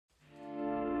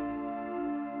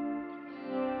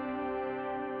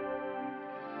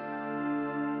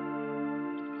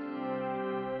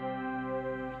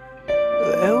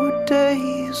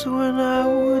days when I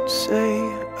would say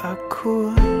I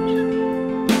could.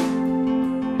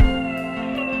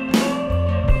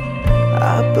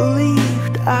 I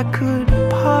believed I could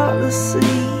part the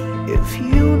sea if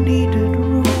you needed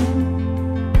room.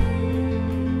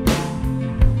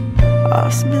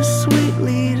 Ask me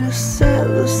sweetly to set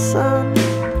the sun,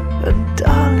 and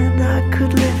darling, I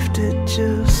could lift it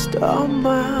just on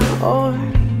my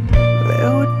own.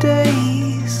 There were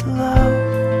days, love,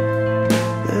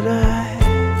 that I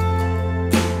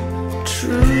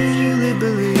truly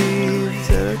believed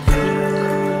that I could.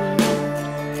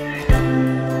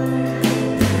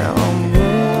 Now I'm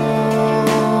worn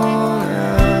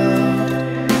out.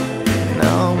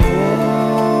 Now I'm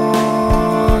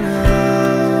worn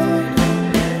out.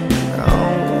 Now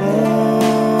I'm worn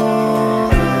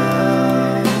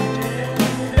out.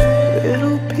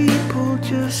 Little people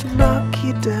just knock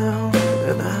you down,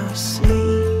 and I see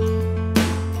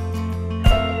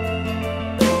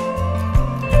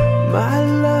my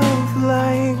love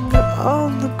lying on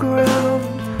the ground,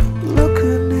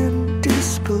 looking in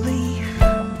disbelief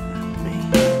at me.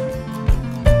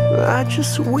 I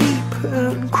just weep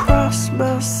and cross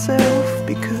myself,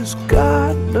 because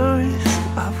God knows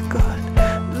I've got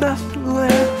nothing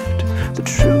left. The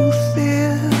truth